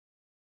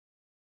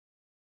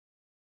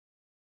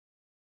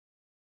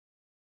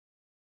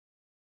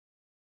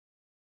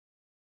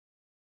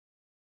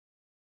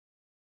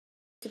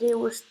Today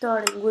we're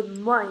starting with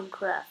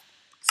Minecraft.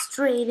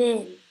 Straight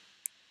in.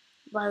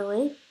 By the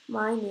way,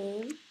 my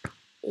name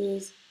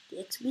is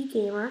DXB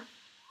Gamer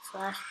 /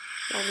 my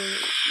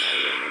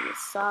name is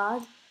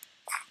Saad.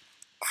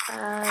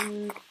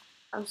 And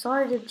I'm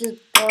sorry to just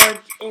barge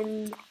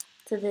into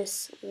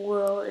this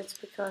world. It's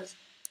because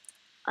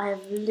I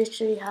have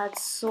literally had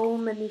so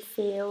many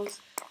fails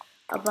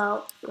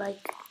about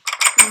like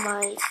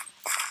my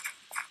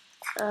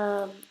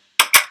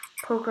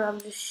program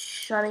just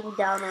shutting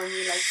down on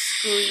me, like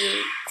screw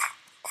you.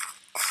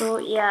 So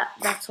yeah,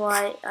 that's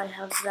why I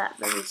have that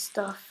many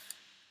stuff.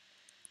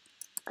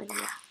 And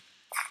yeah,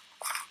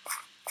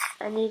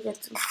 I need to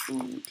get some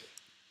food. Do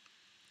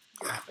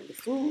you have any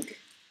food?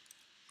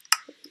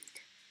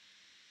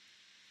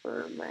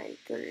 Oh my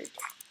god.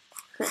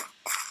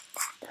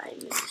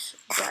 Diamonds,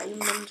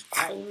 diamond,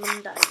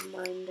 diamond,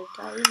 diamond,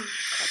 diamond.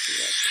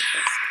 Copyright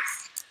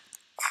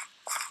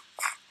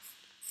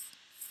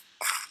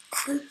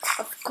Hibiscus.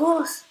 Of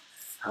course.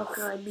 How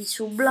can I be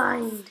so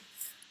blind?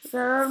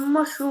 There are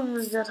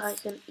mushrooms that I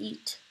can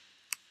eat.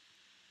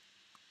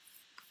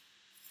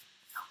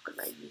 How can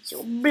I be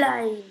so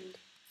blind?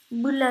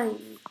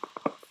 Blind.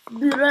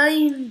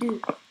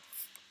 Blind.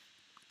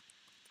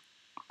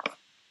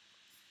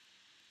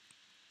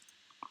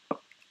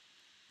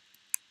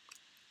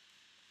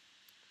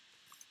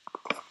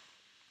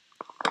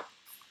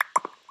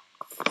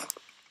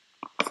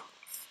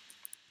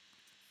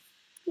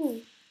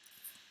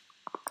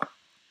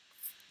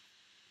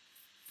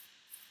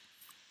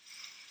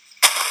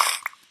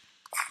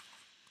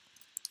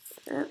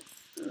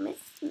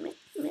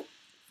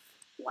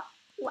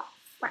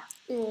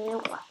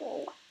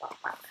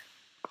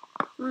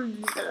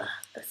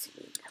 That's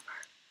me never.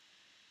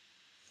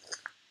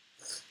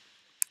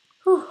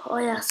 Oh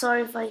yeah,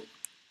 sorry if I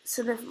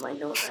sniff my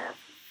nose. I have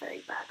a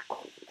very bad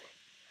cold.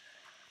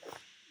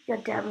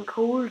 Goddamn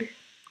cold.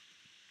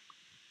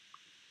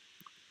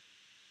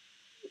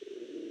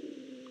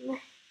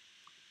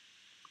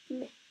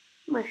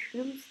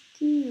 Mushroom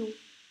stew.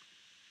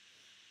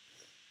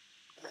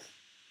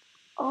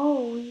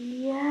 Oh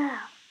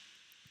yeah.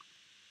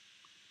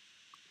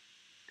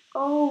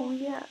 Oh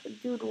yeah,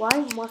 dude. Why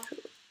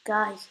mushroom?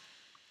 Guys,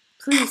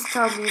 please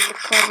tell me in the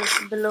comments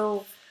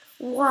below.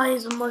 Why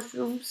is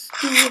mushroom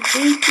stew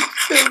hated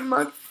so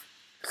much?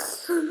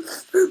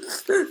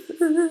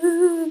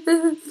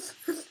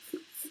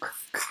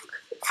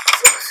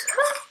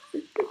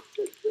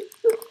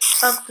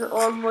 After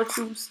all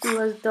mushroom stew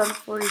has done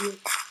for you,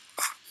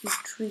 you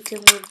treat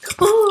him with.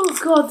 Oh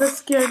god, that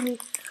scared me.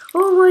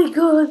 Oh my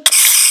god,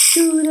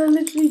 dude, I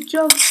literally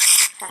jumped.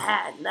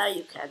 Haha, now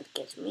you can't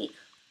get me.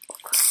 Oh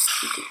crap,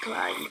 you can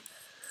climb.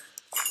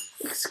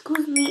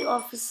 Excuse me,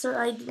 officer,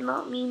 I did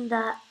not mean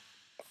that.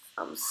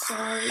 I'm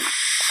sorry.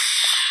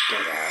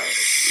 Get out of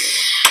here.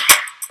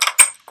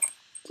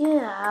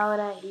 Get out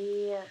of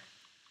here.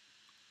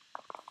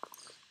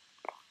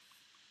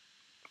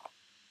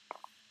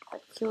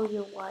 I'd kill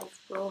your wife,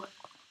 bro.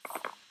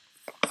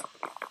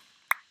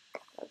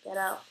 Now get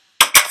out.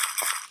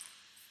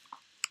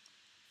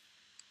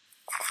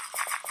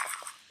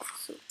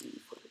 So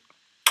evil.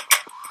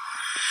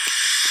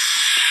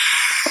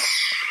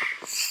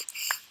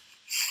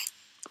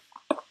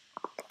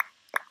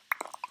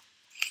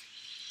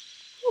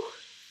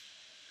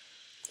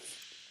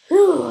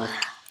 Whew.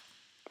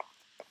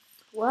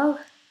 Well,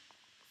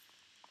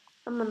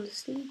 I'm gonna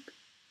sleep.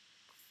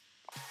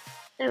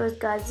 Anyways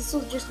guys, this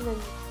was just an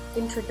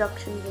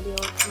introduction video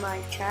to my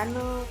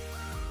channel.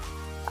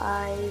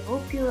 I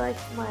hope you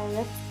liked my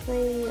let's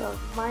play of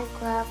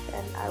Minecraft,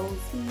 and I will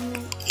see you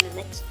in the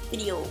next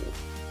video.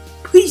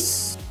 Peace!